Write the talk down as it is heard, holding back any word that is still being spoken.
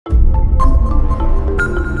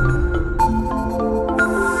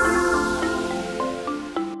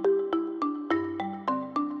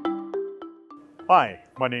Hi,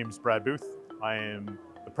 my name is Brad Booth. I am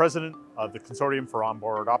the president of the Consortium for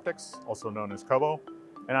Onboard Optics, also known as COBO,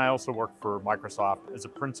 and I also work for Microsoft as a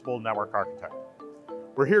principal network architect.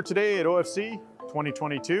 We're here today at OFC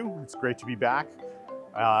 2022. It's great to be back.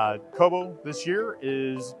 COBO this year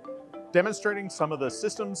is demonstrating some of the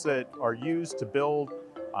systems that are used to build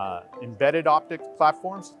embedded optic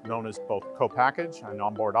platforms, known as both co-package and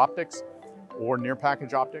onboard optics or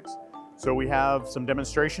near-package optics. So we have some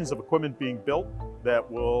demonstrations of equipment being built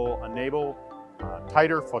that will enable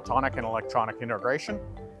tighter photonic and electronic integration.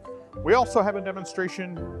 We also have a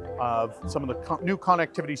demonstration of some of the new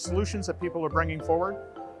connectivity solutions that people are bringing forward,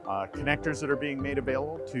 connectors that are being made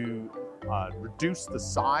available to reduce the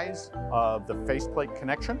size of the faceplate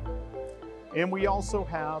connection. And we also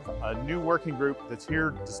have a new working group that's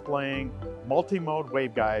here displaying multi-mode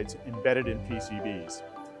waveguides embedded in PCBs.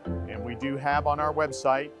 And we do have on our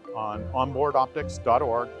website, on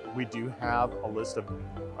onboardoptics.org, we do have a list of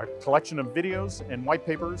a collection of videos and white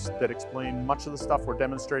papers that explain much of the stuff we're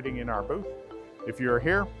demonstrating in our booth. If you're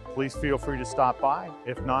here, please feel free to stop by.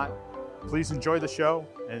 If not, please enjoy the show,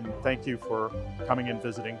 and thank you for coming and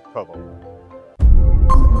visiting COBO.